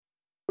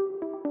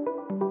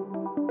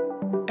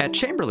At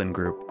Chamberlain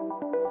Group,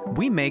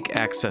 we make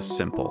access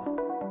simple.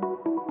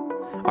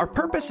 Our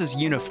purpose is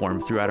uniform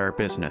throughout our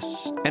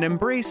business and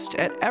embraced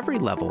at every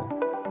level,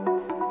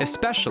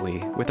 especially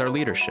with our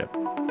leadership.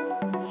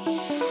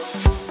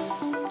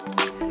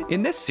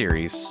 In this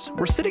series,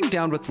 we're sitting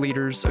down with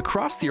leaders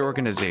across the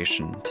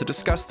organization to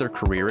discuss their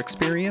career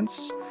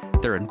experience,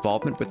 their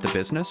involvement with the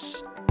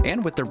business,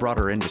 and with their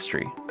broader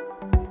industry.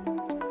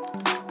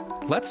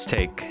 Let's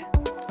take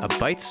a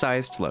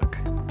bite-sized look.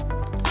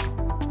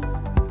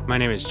 My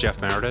name is Jeff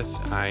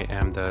Meredith. I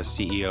am the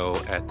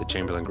CEO at the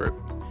Chamberlain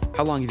Group.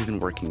 How long have you been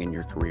working in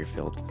your career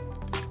field?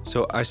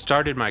 So I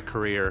started my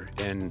career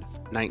in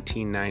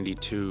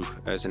 1992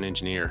 as an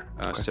engineer,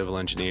 civil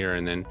engineer,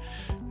 and then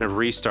I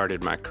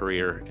restarted my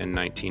career in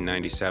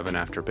 1997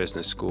 after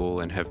business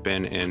school and have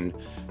been in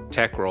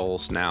tech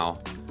roles now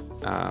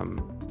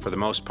for the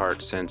most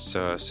part since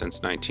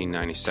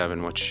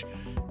 1997, which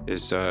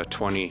is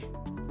 27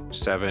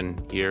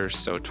 years,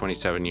 so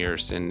 27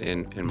 years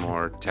in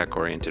more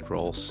tech-oriented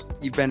roles.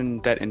 You've been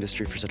in that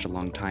industry for such a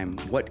long time.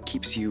 What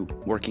keeps you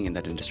working in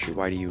that industry?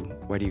 Why do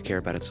you care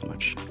about it so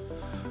much?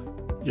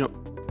 You know,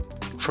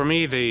 for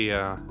me,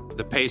 the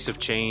pace of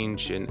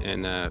change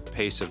and the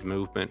pace of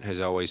movement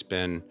has always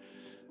been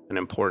an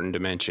important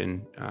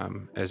dimension.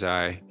 As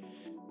I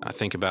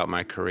think about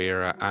my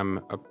career, I'm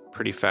a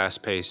pretty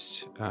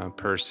fast-paced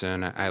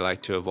person. I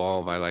like to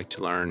evolve. I like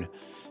to learn.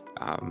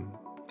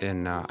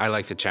 And I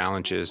like the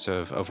challenges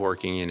of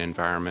working in an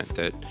environment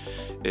that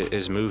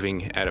is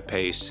moving at a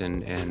pace,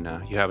 and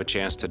you have a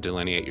chance to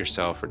delineate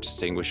yourself or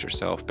distinguish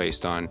yourself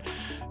based on,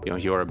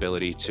 your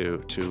ability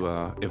to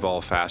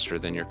evolve faster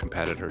than your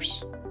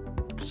competitors.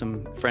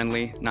 Some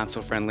friendly, not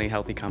so friendly,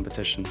 healthy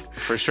competition.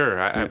 For sure.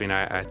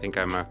 I think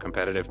I'm a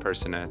competitive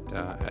person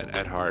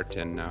at heart,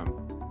 and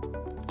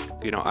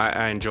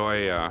I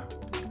enjoy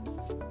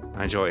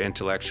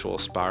intellectual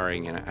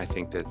sparring, and I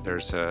think that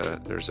there's a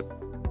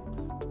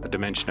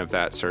dimension of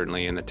that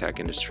certainly in the tech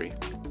industry.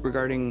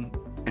 Regarding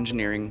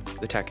engineering,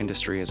 the tech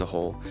industry as a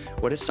whole,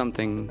 what is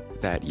something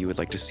that you would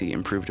like to see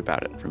improved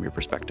about it from your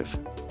perspective?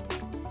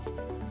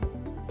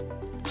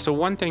 So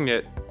one thing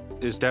that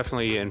is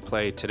definitely in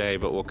play today,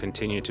 but will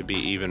continue to be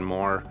even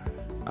more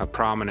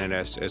prominent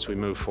as we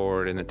move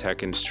forward in the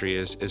tech industry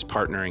is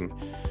partnering.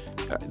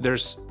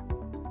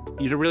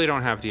 You really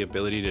don't have the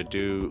ability to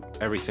do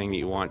everything that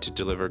you want to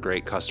deliver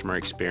great customer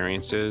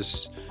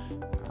experiences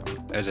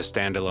as a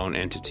standalone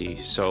entity.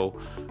 So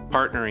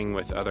partnering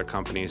with other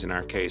companies, in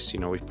our case,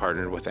 we've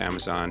partnered with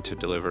Amazon to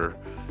deliver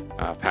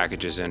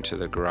packages into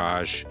the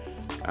garage.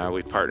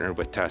 We've partnered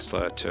with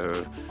Tesla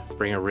to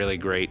bring a really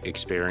great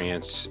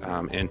experience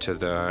into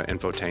the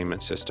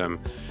infotainment system.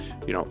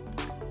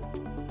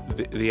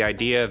 The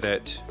idea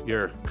that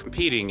you're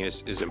competing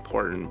is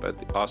important,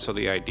 but also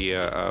the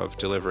idea of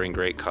delivering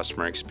great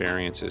customer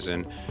experiences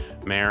and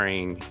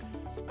marrying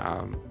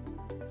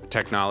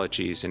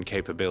technologies and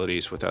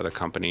capabilities with other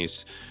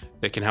companies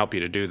that can help you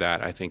to do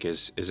that, I think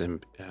is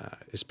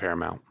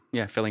paramount.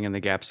 Yeah, filling in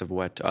the gaps of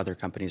what other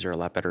companies are a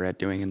lot better at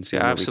doing and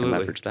seeing how we can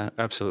leverage that.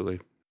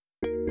 Absolutely.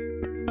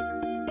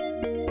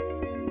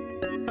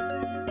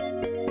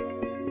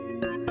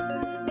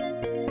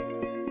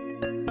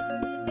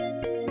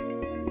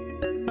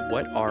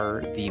 What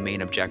are the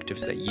main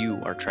objectives that you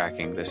are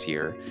tracking this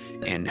year,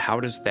 and how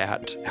does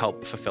that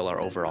help fulfill our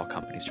overall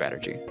company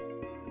strategy?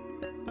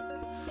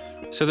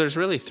 So there's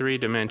really three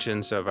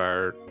dimensions of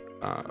our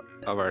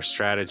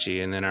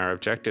strategy, and then our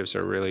objectives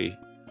are really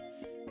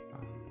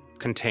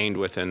contained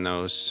within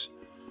those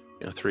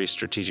three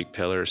strategic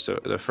pillars. So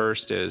the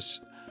first is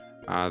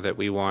that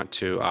we want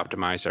to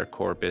optimize our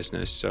core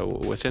business. So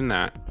within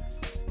that,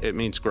 it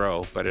means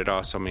grow, but it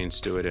also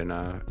means do it in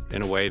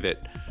a way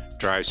that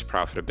drives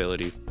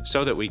profitability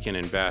so that we can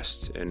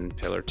invest in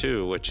pillar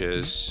two, which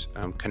is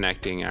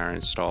connecting our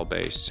install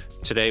base.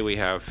 Today we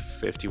have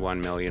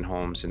 51 million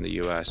homes in the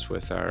US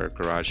with our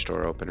garage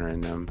door opener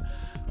in them.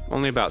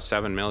 Only about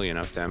 7 million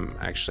of them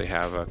actually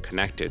have a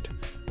connected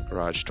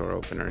garage door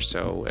opener.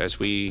 So as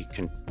we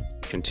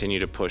continue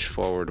to push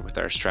forward with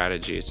our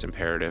strategy, it's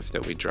imperative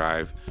that we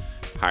drive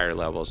higher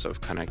levels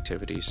of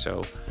connectivity.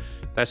 So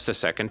that's the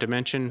second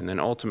dimension. And then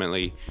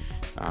ultimately,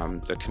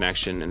 the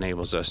connection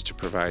enables us to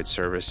provide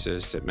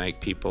services that make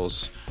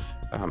people's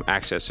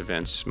access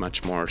events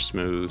much more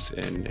smooth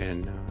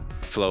and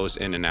flows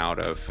in and out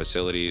of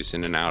facilities,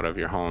 in and out of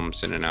your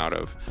homes, in and out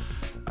of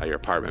your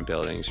apartment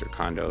buildings, your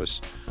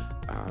condos,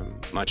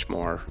 much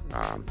more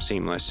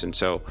seamless. And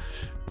so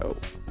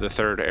the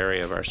third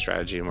area of our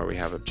strategy and where we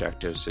have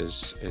objectives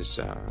is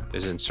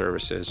in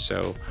services.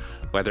 So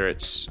whether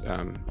it's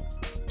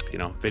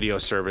video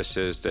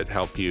services that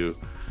help you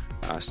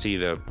see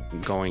the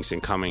goings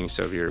and comings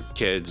of your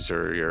kids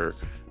or your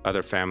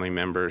other family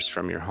members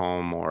from your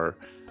home, or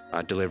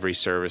delivery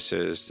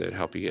services that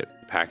help you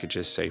get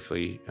packages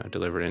safely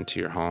delivered into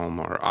your home,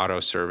 or auto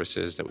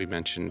services that we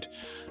mentioned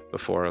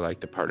before,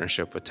 like the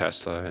partnership with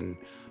Tesla and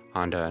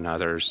Honda and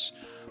others,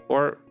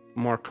 or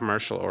more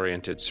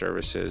commercial-oriented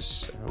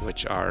services,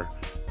 which are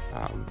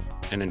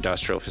in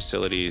industrial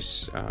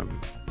facilities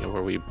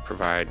where we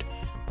provide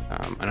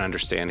an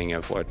understanding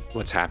of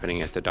what's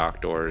happening at the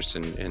dock doors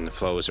and the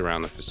flows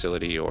around the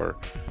facility, or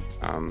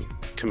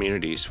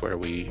communities where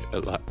we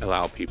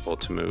allow people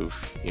to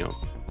move,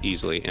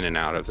 easily in and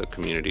out of the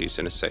communities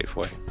in a safe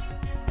way.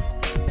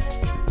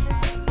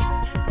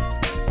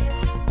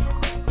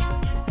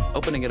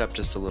 Opening it up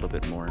just a little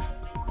bit more,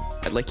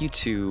 I'd like you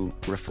to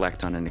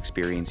reflect on an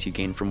experience you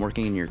gained from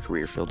working in your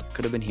career field.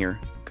 Could have been here,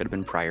 could have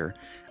been prior,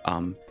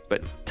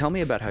 but tell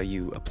me about how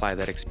you apply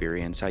that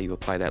experience, how you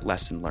apply that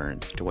lesson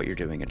learned to what you're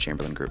doing at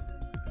Chamberlain Group.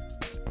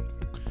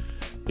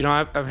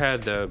 I've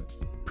had the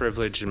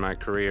privilege in my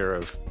career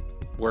of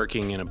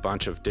working in a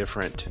bunch of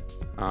different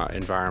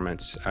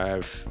environments.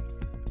 I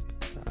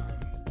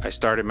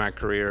started my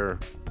career,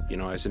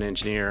 as an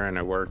engineer, and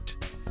I worked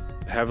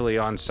heavily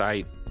on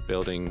site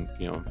building,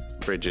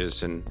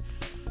 bridges and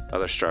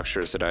other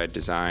structures that I had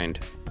designed.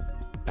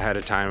 I had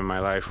a time in my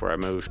life where I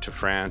moved to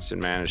France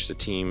and managed a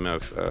team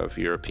of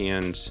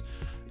Europeans.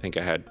 I think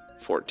I had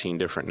 14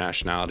 different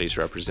nationalities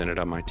represented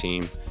on my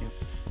team.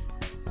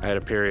 I had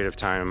a period of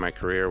time in my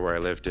career where I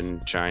lived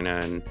in China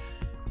and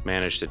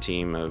managed a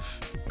team of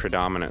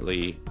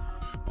predominantly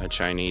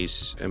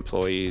Chinese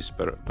employees,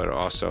 but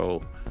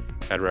also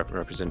had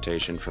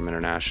representation from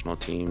international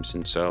teams.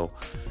 And so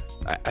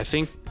I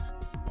think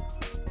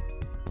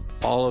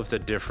all of the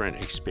different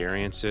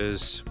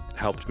experiences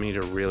helped me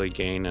to really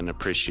gain an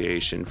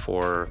appreciation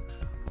for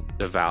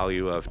the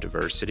value of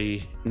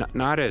diversity,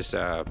 not as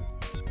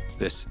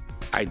this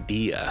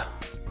idea,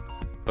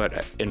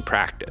 but in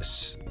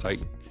practice, like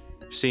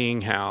seeing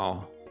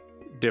how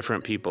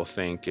different people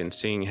think and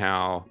seeing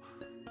how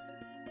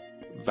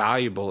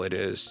valuable it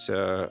is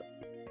to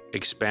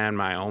expand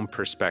my own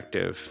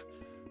perspective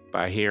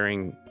by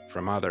hearing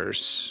from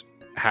others,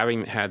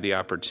 having had the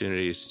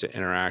opportunities to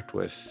interact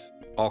with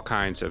all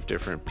kinds of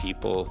different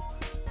people,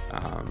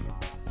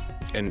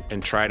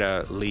 and try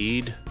to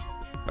lead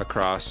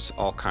across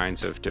all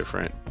kinds of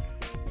different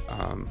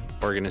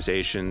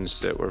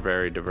organizations that were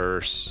very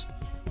diverse.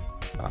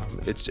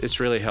 It's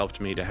really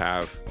helped me to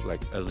have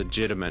like a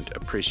legitimate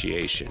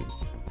appreciation,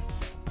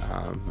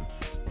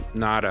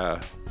 not a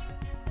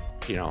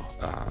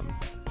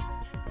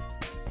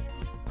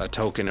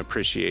token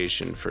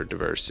appreciation for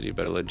diversity,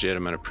 but a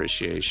legitimate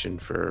appreciation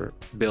for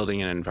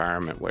building an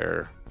environment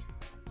where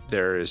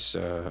there is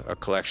a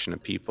collection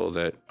of people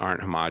that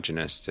aren't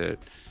homogenous, that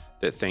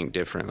think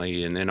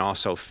differently, and then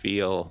also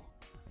feel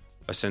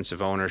a sense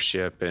of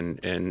ownership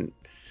and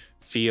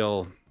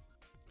feel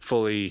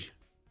fully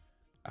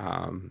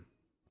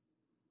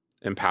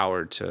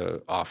empowered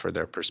to offer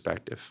their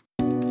perspective.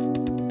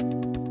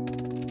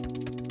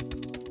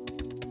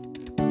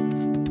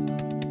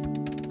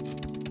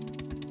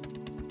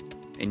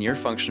 In your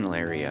functional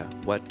area,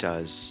 what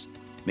does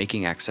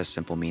making access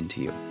simple mean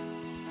to you?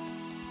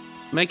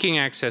 Making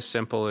access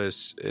simple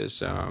is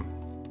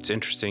it's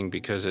interesting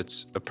because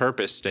it's a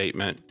purpose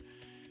statement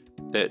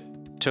that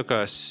took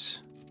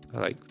us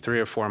like 3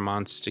 or 4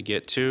 months to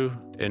get to,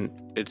 and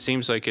it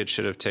seems like it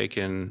should have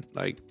taken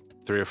like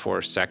 3 or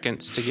 4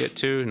 seconds to get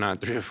to, not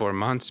 3 or 4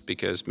 months,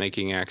 because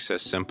making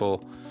access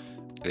simple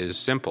is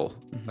simple.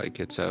 Mm-hmm. Like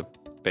it's a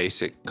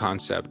basic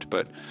concept,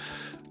 but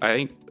I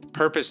think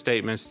purpose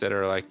statements that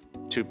are like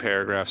 2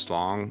 paragraphs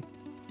long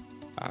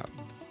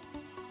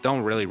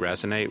don't really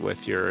resonate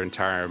with your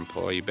entire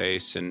employee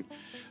base. And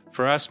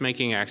for us,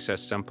 making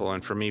access simple,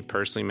 and for me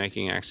personally,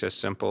 making access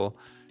simple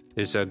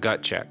is a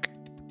gut check.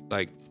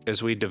 Like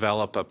as we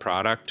develop a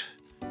product,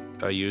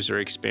 a user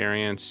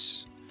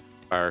experience,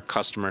 our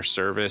customer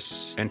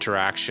service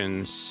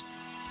interactions,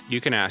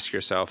 you can ask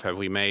yourself, have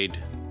we made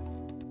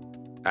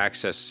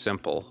access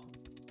simple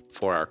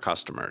for our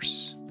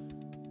customers?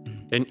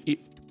 And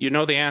you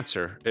know the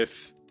answer.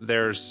 If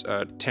there's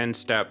a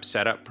 10-step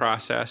setup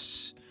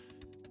process,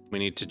 we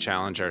need to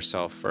challenge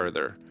ourselves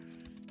further.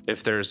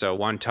 If there's a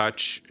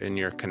one-touch and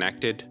you're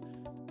connected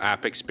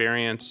app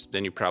experience,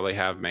 then you probably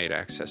have made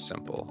access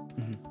simple.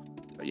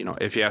 Mm-hmm.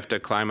 If you have to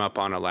climb up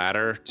on a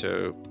ladder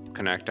to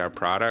connect our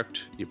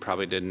product, you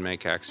probably didn't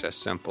make access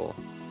simple.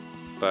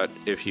 But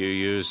if you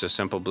use a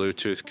simple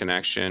Bluetooth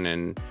connection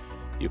and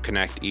you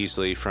connect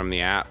easily from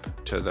the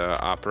app to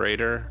the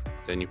operator,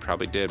 then you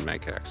probably did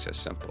make access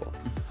simple.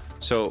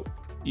 So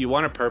you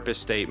want a purpose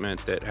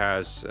statement that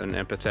has an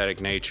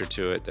empathetic nature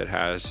to it, that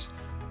has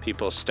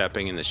people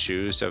stepping in the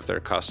shoes of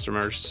their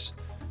customers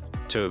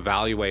to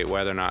evaluate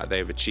whether or not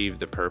they've achieved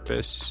the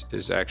purpose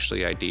is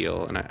actually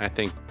ideal. And I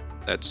think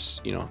that's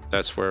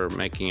where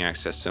making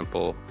access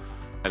simple,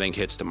 I think,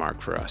 hits the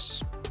mark for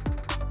us.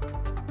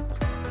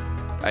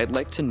 I'd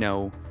like to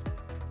know,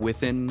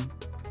 within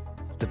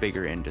the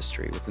bigger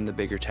industry, within the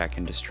bigger tech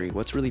industry,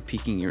 what's really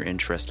piquing your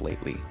interest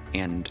lately,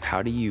 and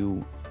how do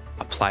you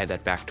apply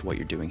that back to what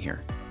you're doing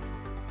here?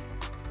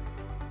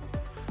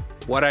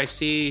 What I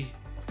see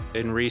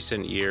in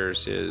recent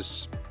years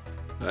is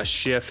a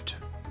shift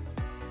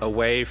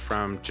away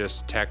from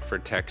just tech for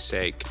tech's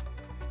sake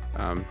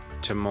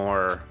to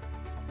more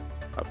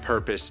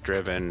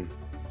purpose-driven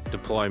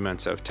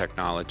deployments of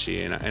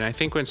technology. And I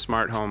think when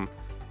smart home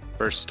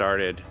first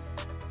started,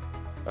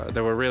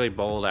 there were really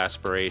bold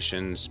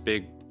aspirations,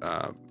 big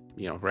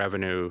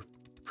revenue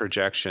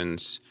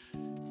projections,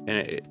 and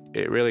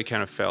it really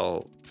kind of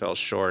fell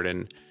short.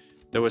 And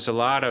there was a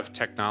lot of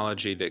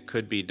technology that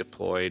could be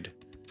deployed,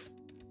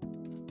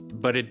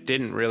 but it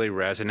didn't really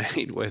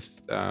resonate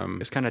with.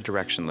 It's kind of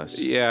directionless.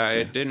 Yeah,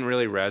 it didn't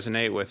really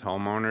resonate with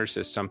homeowners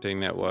as something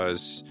that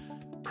was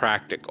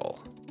practical.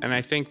 And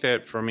I think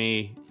that for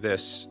me,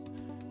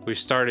 we've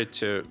started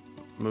to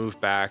move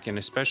back, and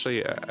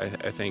especially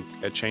I think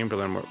at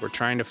Chamberlain, we're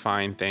trying to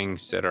find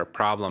things that are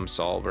problem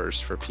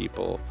solvers for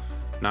people,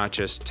 not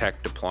just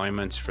tech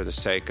deployments for the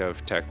sake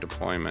of tech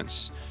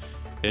deployments.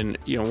 And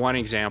one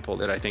example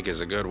that I think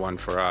is a good one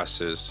for us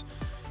is,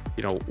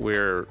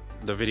 we're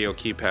the video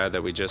keypad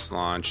that we just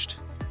launched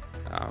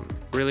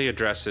really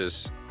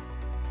addresses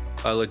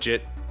a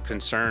legit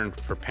concern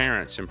for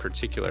parents in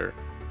particular.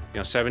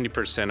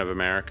 70% of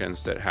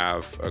Americans that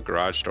have a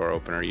garage door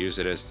opener use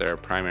it as their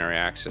primary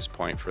access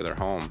point for their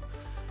home.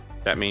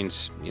 That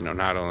means,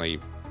 not only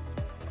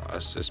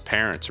us as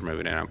parents are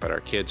moving in and out, but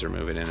our kids are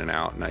moving in and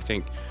out. And I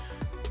think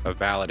a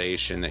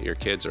validation that your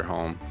kids are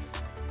home,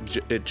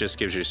 it just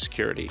gives you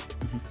security,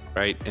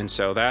 right? And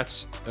so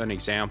that's an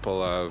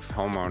example of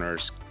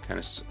homeowners kind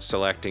of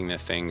selecting the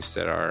things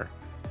that are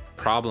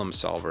problem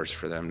solvers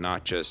for them,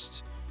 not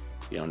just,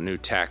 new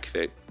tech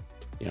that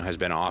has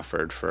been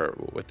offered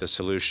with the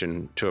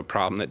solution to a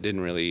problem that didn't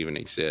really even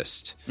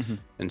exist.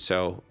 And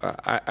so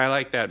I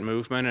like that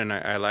movement, and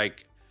I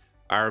like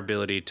our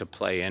ability to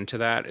play into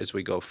that as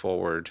we go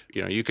forward.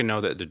 You can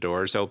know that the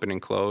door is open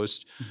and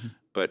closed,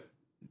 but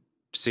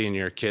seeing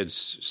your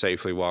kids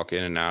safely walk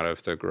in and out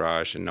of the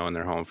garage and knowing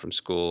they're home from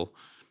school,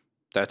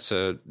 that's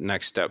a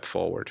next step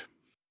forward.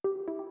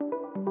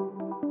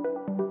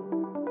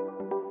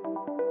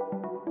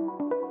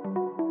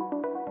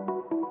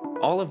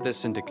 All of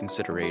this into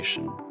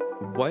consideration,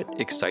 what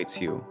excites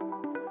you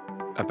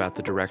about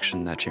the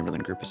direction that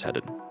Chamberlain Group is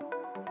headed?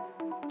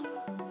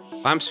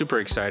 I'm super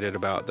excited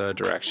about the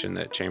direction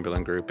that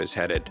Chamberlain Group is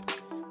headed.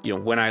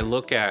 When I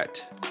look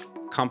at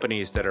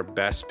companies that are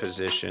best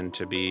positioned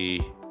to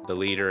be the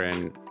leader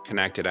in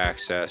connected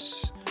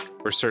access,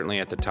 we're certainly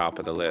at the top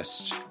of the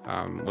list.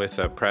 With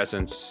a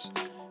presence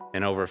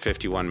in over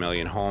 51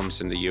 million homes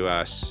in the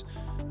U.S.,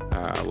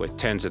 with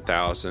tens of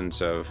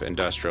thousands of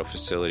industrial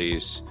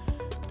facilities,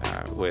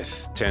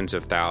 with tens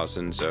of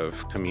thousands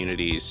of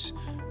communities,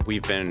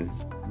 we've been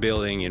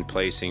building and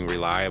placing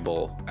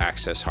reliable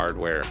access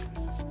hardware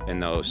in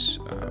those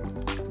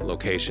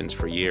locations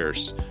for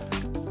years.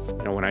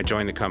 When I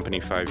joined the company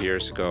 5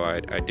 years ago,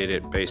 I did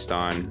it based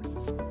on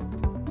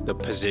the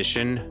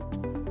position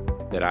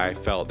that I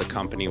felt the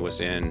company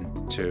was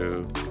in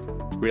to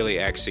really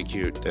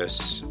execute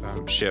this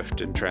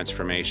shift and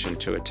transformation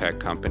to a tech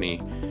company.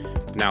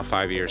 Now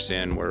 5 years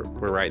in, we're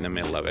right in the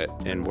middle of it,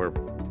 and we're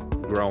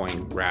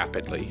growing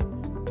rapidly.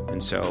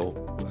 And so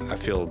I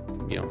feel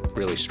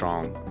really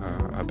strong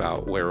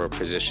about where we're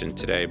positioned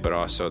today, but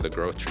also the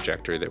growth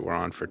trajectory that we're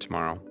on for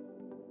tomorrow.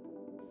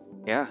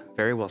 Yeah,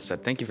 very well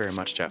said. Thank you very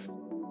much, Jeff.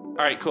 All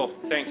right, cool.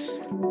 Thanks.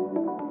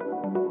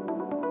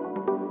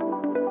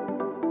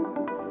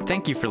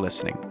 Thank you for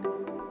listening.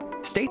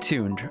 Stay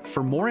tuned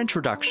for more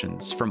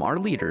introductions from our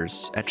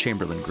leaders at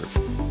Chamberlain Group.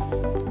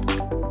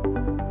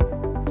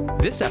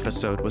 This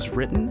episode was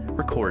written,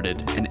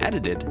 recorded, and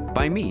edited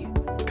by me,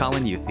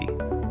 Colin Youthy.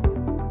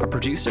 Our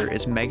producer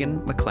is Megan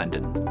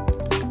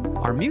McClendon.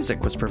 Our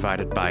music was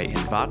provided by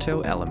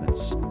Invato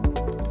Elements.